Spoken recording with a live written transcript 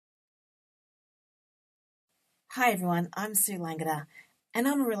Hi everyone, I'm Sue Langada, and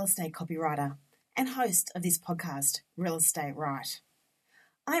I'm a real estate copywriter and host of this podcast, Real Estate Right.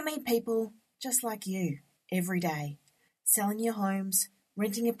 I meet people just like you every day, selling your homes,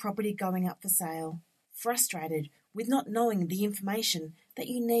 renting a property going up for sale, frustrated with not knowing the information that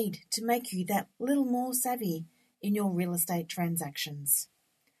you need to make you that little more savvy in your real estate transactions.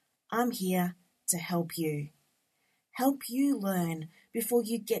 I'm here to help you. Help you learn before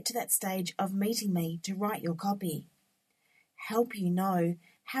you get to that stage of meeting me to write your copy. Help you know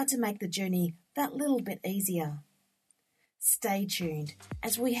how to make the journey that little bit easier. Stay tuned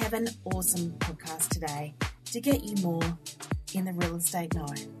as we have an awesome podcast today to get you more in the real estate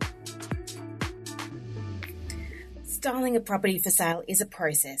know. Styling a property for sale is a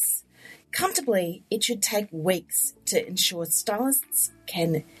process. Comfortably, it should take weeks to ensure stylists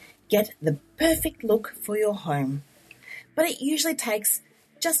can get the perfect look for your home. But it usually takes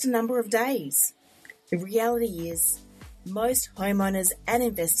just a number of days. The reality is, most homeowners and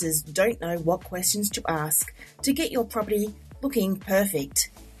investors don't know what questions to ask to get your property looking perfect.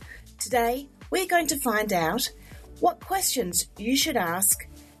 Today, we're going to find out what questions you should ask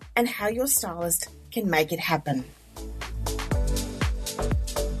and how your stylist can make it happen.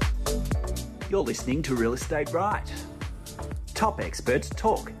 You're listening to Real Estate Right. Top experts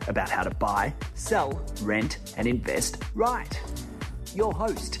talk about how to buy, sell, rent, and invest right. Your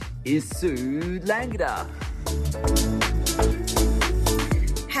host is Sue Langada.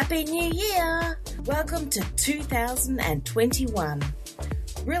 Happy New Year! Welcome to 2021.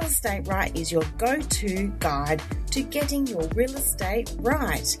 Real Estate Right is your go-to guide to getting your real estate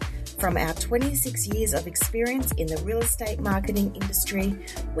right. From our 26 years of experience in the real estate marketing industry,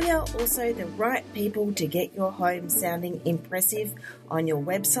 we are also the right people to get your home sounding impressive on your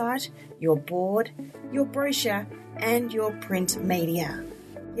website, your board, your brochure, and your print media.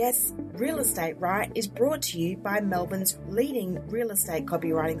 Yes, Real Estate Right is brought to you by Melbourne's leading real estate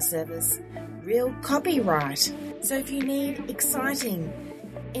copywriting service, Real Copyright. So if you need exciting,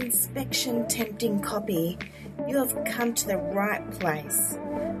 inspection-tempting copy, you have come to the right place.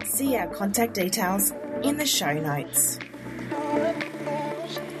 See our contact details in the show notes.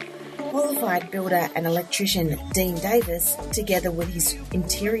 Qualified builder and electrician Dean Davis, together with his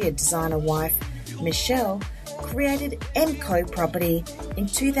interior designer wife Michelle, created MCO Property in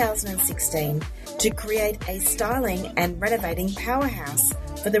 2016 to create a styling and renovating powerhouse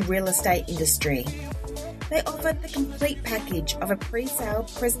for the real estate industry. They offered the complete package of a pre-sale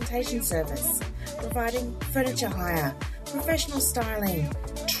presentation service, providing furniture hire, professional styling,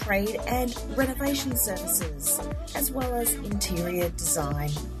 trade and renovation services, as well as interior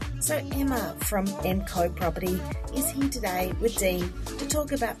design. So Emma from MCO Property is here today with Dean to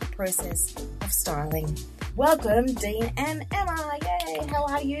talk about the process of styling. Welcome, Dean and Emma. Yay! How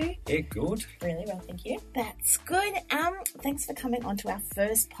are you? Yeah, good. Really well, thank you. That's good. Thanks for coming on to our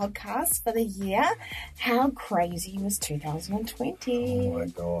first podcast for the year. How crazy was 2020? Oh my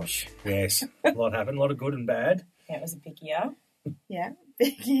gosh. Yes. A lot happened, a lot of good and bad. Yeah, it was a big year. Yeah,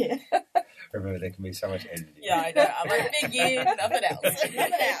 big year. Remember, there can be so much editing. Yeah, I know. I'm like, big year, nothing else.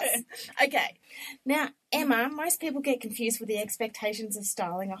 Nothing else. Okay. Now, Emma, most people get confused with the expectations of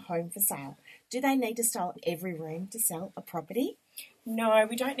styling a home for sale. Do they need to style every room to sell a property? No,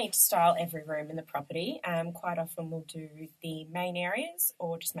 we don't need to style every room in the property. Quite often we'll do the main areas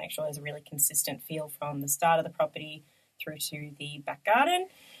or just make sure there's a really consistent feel from the start of the property through to the back garden.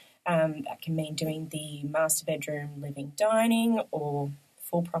 That can mean doing the master bedroom, living, dining, or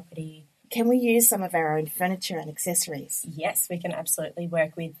full property. Can we use some of our own furniture and accessories? Yes, we can absolutely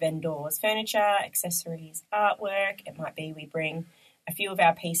work with vendors, furniture, accessories, artwork. It might be we bring a few of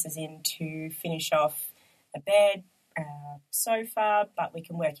our pieces in to finish off a bed, sofa, but we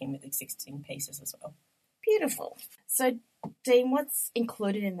can work in with existing pieces as well. Beautiful. So, Dean, what's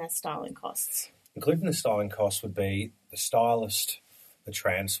included in that styling costs? Including the styling costs would be the stylist, the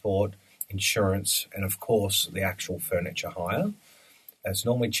transport, insurance, and of course the actual furniture hire. It's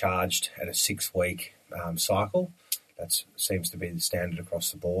normally charged at a 6-week cycle. That seems to be the standard across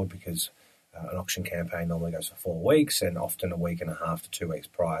the board because an auction campaign normally goes for 4 weeks, and often a week and a half to 2 weeks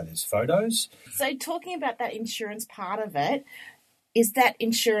prior there's photos. So talking about that insurance part of it, is that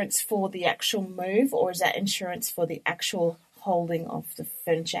insurance for the actual move or is that insurance for the actual holding of the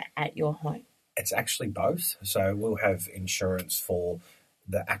furniture at your home? It's actually both. So we'll have insurance for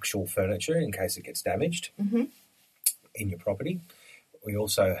the actual furniture in case it gets damaged in your property. We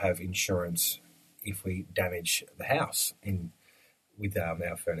also have insurance if we damage the house with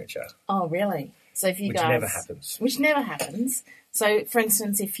our furniture. Oh, really? So if you Which guys... Which never happens. So, for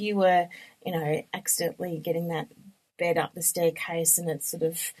instance, if you were, accidentally getting that bed up the staircase and it sort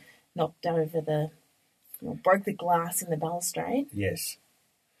of knocked over the or broke the glass in the balustrade, yes,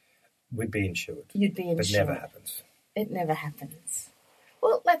 we'd be insured. you'd be insured. But it never happens. It never happens.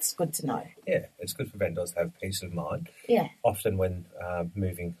 Well, that's good to know. Yeah, it's good for vendors to have peace of mind. Yeah, Often when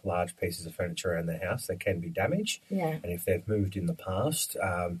moving large pieces of furniture around their house, there can be damage. yeah, And if they've moved in the past,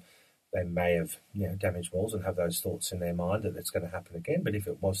 they may have damaged walls and have those thoughts in their mind that it's going to happen again. But if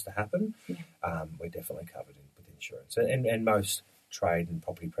it was to happen, we're definitely covered with insurance. And most trade and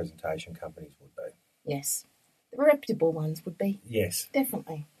property presentation companies would be. yes. The reputable ones would be. Yes.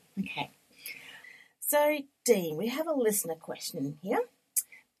 Definitely. Okay. So, Dean, we have a listener question here.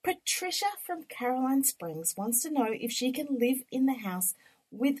 Patricia from Caroline Springs wants to know if she can live in the house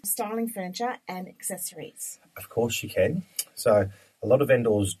with styling furniture and accessories. Of course you can. So a lot of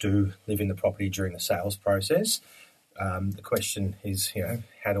vendors do live in the property during the sales process. The question is,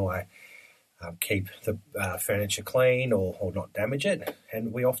 how do I keep the furniture clean or not damage it?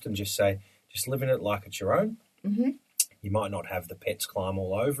 And we often just say, just live in it like it's your own. Mm-hmm. You might not have the pets climb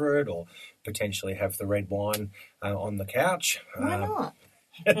all over it or potentially have the red wine on the couch. Why not?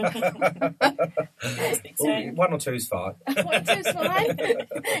 Well, one or two is fine. 1 or 2 is fine.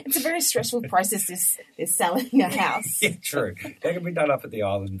 It's a very stressful process, this selling a house. Yeah, true. That can be done up at the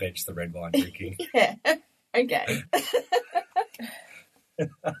island bench, the red wine drinking. Yeah. Okay.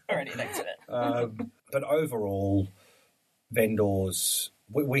 Already next to it. But overall, vendors,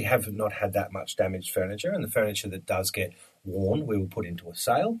 we have not had that much damaged furniture, and the furniture that does get worn, we will put into a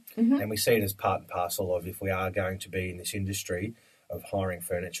sale. Mm-hmm. And we see it as part and parcel of if we are going to be in this industry of hiring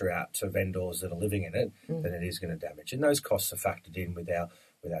furniture out to vendors that are living in it, then it is going to damage. And those costs are factored in with our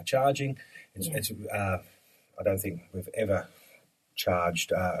charging. I don't think we've ever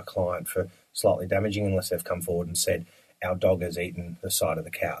charged a client for slightly damaging unless they've come forward and said, our dog has eaten the side of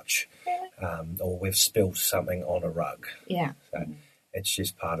the couch, or we've spilt something on a rug. Yeah. So it's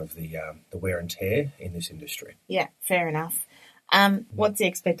just part of the wear and tear in this industry. Yeah, fair enough. What's the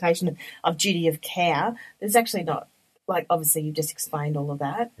expectation of duty of care? There's actually not, like, obviously you've just explained all of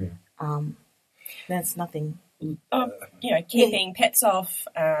that. There's nothing. Keeping pets off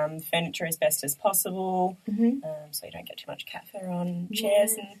furniture as best as possible, so you don't get too much cat fur on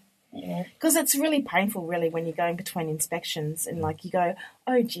chairs and. Because it's really painful, really, when you're going between inspections and, like, you go,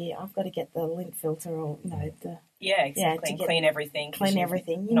 oh, gee, I've got to get the lint filter or, the... Yeah, exactly. Yeah, clean everything. Clean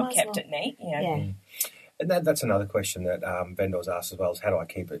everything. You not kept it neat. Yeah. And that's another question that vendors ask as well, is how do I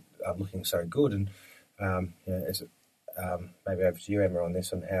keep it looking so good? And is it, maybe over to you, Emma, on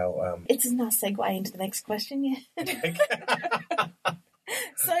this, on how... It's a nice segue into the next question, yeah.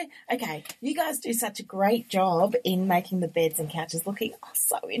 So, okay, you guys do such a great job in making the beds and couches looking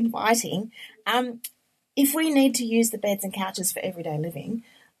so inviting. If we need to use the beds and couches for everyday living,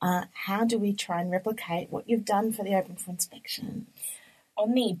 how do we try and replicate what you've done for the open for inspection?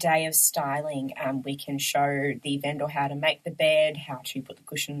 On the day of styling, we can show the vendor how to make the bed, how to put the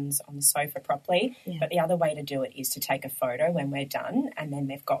cushions on the sofa properly. Yeah. But the other way to do it is to take a photo when we're done, and then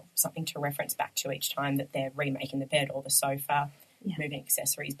they've got something to reference back to each time that they're remaking the bed or the sofa. Yeah. Moving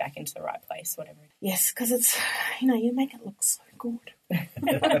accessories back into the right place, whatever. Yes, because it's, you make it look so good.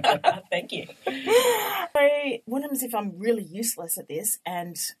 Thank you. So, what happens if I'm really useless at this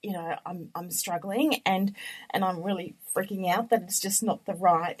and, I'm struggling and I'm really freaking out that it's just not the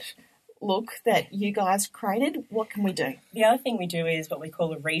right look that you guys created? What can we do? The other thing we do is what we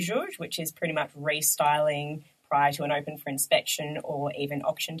call a rejouge, which is pretty much restyling prior to an open for inspection or even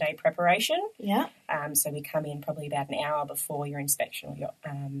auction day preparation. Yeah. So we come in probably about an hour before your inspection or your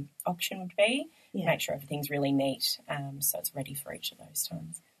auction would be. Yeah. Make sure everything's really neat, so it's ready for each of those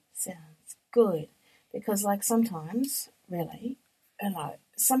times. Sounds good. Because, like, sometimes, really,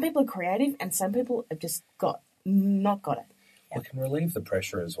 some people are creative and some people have just not got it. We can relieve the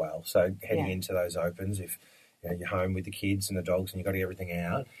pressure as well. So heading into those opens, if you're home with the kids and the dogs and you've got to get everything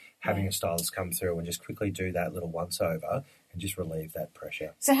out, having a stylist come through and just quickly do that little once-over and just relieve that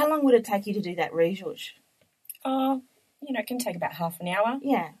pressure. So how long would it take you to do that rejouge? It can take about half an hour.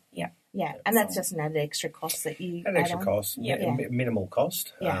 Yeah. Yeah. Yeah, and that's just an added extra cost that you add extra on. Cost, minimal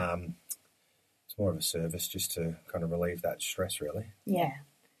cost. Yeah. It's more of a service just to kind of relieve that stress, really. Yeah.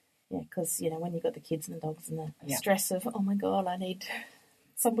 Yeah, because, when you've got the kids and the dogs and the stress of, oh, my God, I need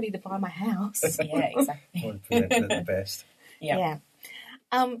somebody to buy my house. Yeah, exactly. Want to present it at the best. Yeah.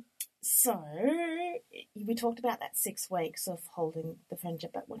 So we talked about that 6 weeks of holding the furniture,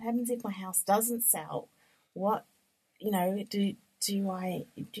 but what happens if my house doesn't sell? What, do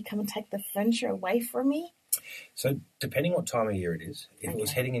you come and take the furniture away from me? So depending what time of year it is, if it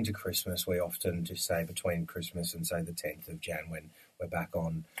was heading into Christmas, we often just say between Christmas and say the 10th of Jan when we're back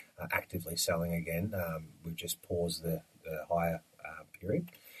on actively selling again, we just pause the hire period.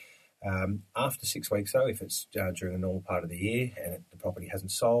 After 6 weeks, though, if it's during the normal part of the year and the property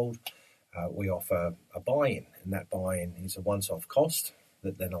hasn't sold, we offer a buy-in, and that buy-in is a once-off cost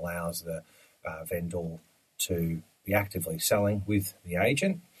that then allows the vendor to be actively selling with the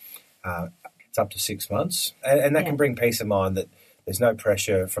agent. It's up to 6 months, and that can bring peace of mind that there's no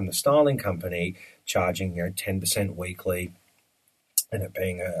pressure from the styling company charging 10% weekly, and it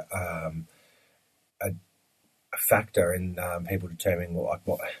being a factor in people determining what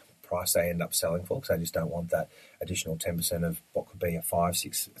price they end up selling for, because they just don't want that additional 10% of what could be a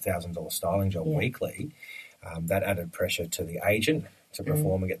 $5,000-$6,000 styling job weekly. That added pressure to the agent to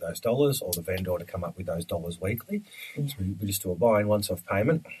perform and get those dollars, or the vendor to come up with those dollars weekly. So we just do a buy-in once-off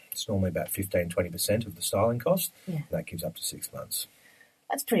payment. It's normally about 15-20% of the styling cost. And that gives up to 6 months.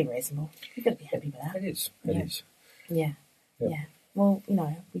 That's pretty reasonable. You've got to be happy with that. It is. It is. Yeah. Well,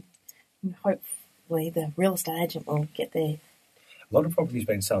 hopefully the real estate agent will get there. A lot of properties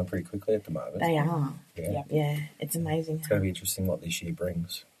been selling pretty quickly at the moment. They are. Yeah. It's amazing. It's going to be interesting what this year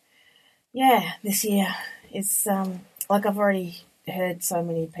brings. Yeah, this year is like I've already heard so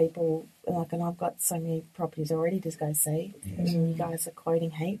many people, and I've got so many properties already to go see. Yes. And you guys are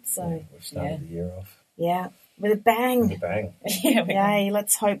quoting heaps, so we've started the year off. Yeah, with a bang. With a bang. Yay!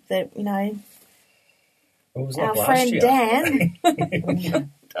 Let's hope that our friend Dan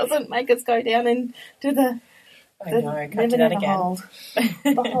doesn't make us go down into the can't do that again.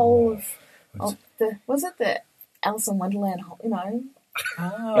 The hole of the, was it the Alice in Wonderland hole? Down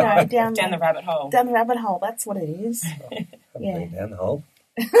the rabbit hole. Down the rabbit hole. That's what it is. Been down the hole.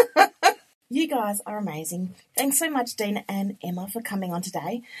 You guys are amazing. Thanks so much, Dean and Emma, for coming on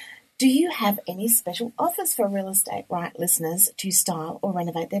today. Do you have any special offers for Real Estate Right listeners to style or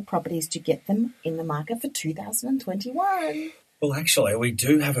renovate their properties to get them in the market for 2021? Well, actually, we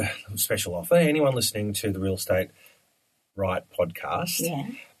do have a special offer. Anyone listening to the Real Estate Right podcast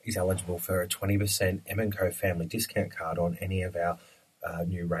is eligible for a 20% M&Co family discount card on any of our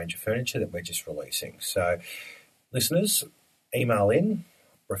new range of furniture that we're just releasing. So, listeners, email in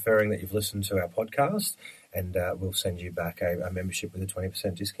referring that you've listened to our podcast, and we'll send you back a membership with a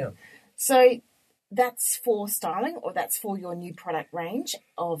 20% discount. So that's for styling, or that's for your new product range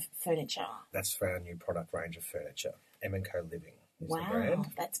of furniture? That's for our new product range of furniture. M&Co Living is the wow, brand.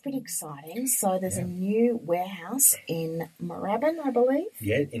 That's pretty exciting. So there's a new warehouse in Moorabbin, I believe.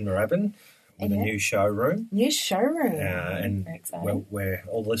 Yeah, in Moorabbin, with a new showroom. New showroom. And where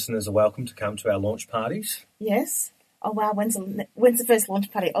all the listeners are welcome to come to our launch parties. Yes. Oh, wow. When's the first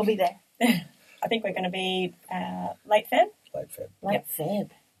launch party? I'll be there. I think we're going to be late Feb. Late Feb.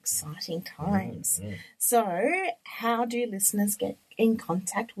 Exciting times. So how do listeners get in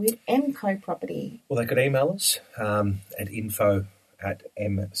contact with M-Co Property? Well, they could email us at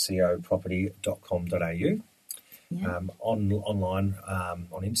info@mcoproperty.com.au. Online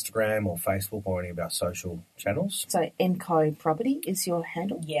on Instagram or Facebook or any of our social channels. So M-Co Property is your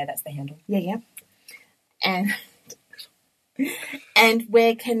handle? Yeah, that's the handle. Yeah. And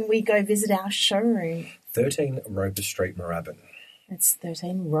where can we go visit our showroom? 13 Roper Street, Moorabbin. It's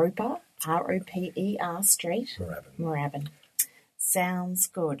 13 Roper, R-O-P-E-R Street. Moorabbin. Sounds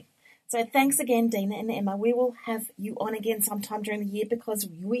good. So thanks again, Dina and Emma. We will have you on again sometime during the year because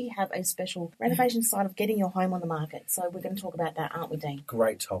we have a special renovation side of getting your home on the market. So we're going to talk about that, aren't we, Dean?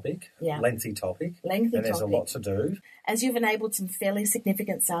 Great topic. Yeah. Lengthy topic. And there's a lot to do. As you've enabled some fairly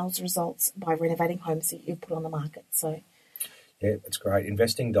significant sales results by renovating homes that you've put on the market. So yeah, it's great.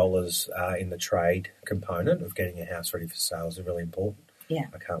 Investing dollars in the trade component of getting a house ready for sales is really important. Yeah.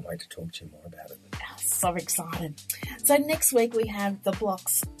 I can't wait to talk to you more about it. Oh, so excited. So next week we have the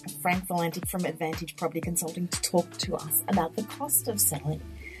Blocks, Frank Valantic from Advantage Property Consulting, to talk to us about the cost of selling.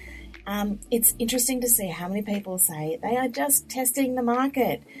 It's interesting to see how many people say they are just testing the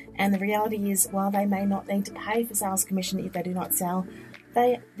market. And the reality is, while they may not need to pay for sales commission if they do not sell,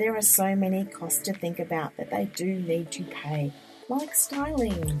 there are so many costs to think about that they do need to pay, like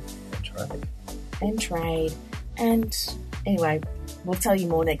styling and trade. And anyway, we'll tell you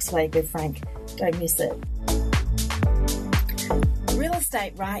more next week with Frank. Don't miss it. Real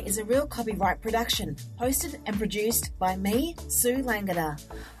Estate Right is a Real Copyright production, hosted and produced by me, Sue Langada.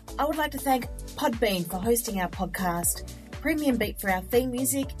 I would like to thank Podbean for hosting our podcast, Premium Beat for our theme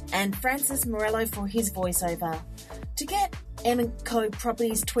music, and Francis Morello for his voiceover. To get M&Co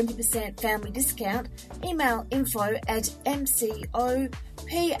Properties 20% family discount, email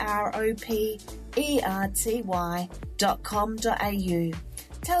info@mcoproperty.com.au,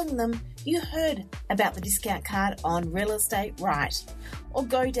 telling them you heard about the discount card on Real Estate Right, or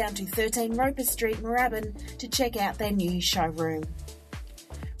go down to 13 Roper Street, Moorabbin to check out their new showroom.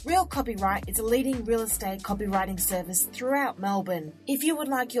 Real Copyright is a leading real estate copywriting service throughout Melbourne. If you would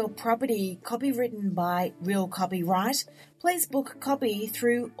like your property copywritten by Real Copyright, please book a copy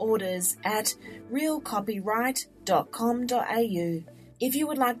through orders at realcopyright.com.au. If you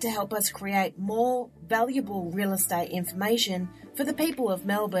would like to help us create more valuable real estate information for the people of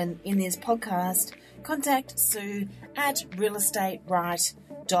Melbourne in this podcast, contact Sue at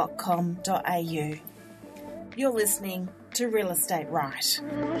realestateright.com.au. You're listening to Real Estate Right.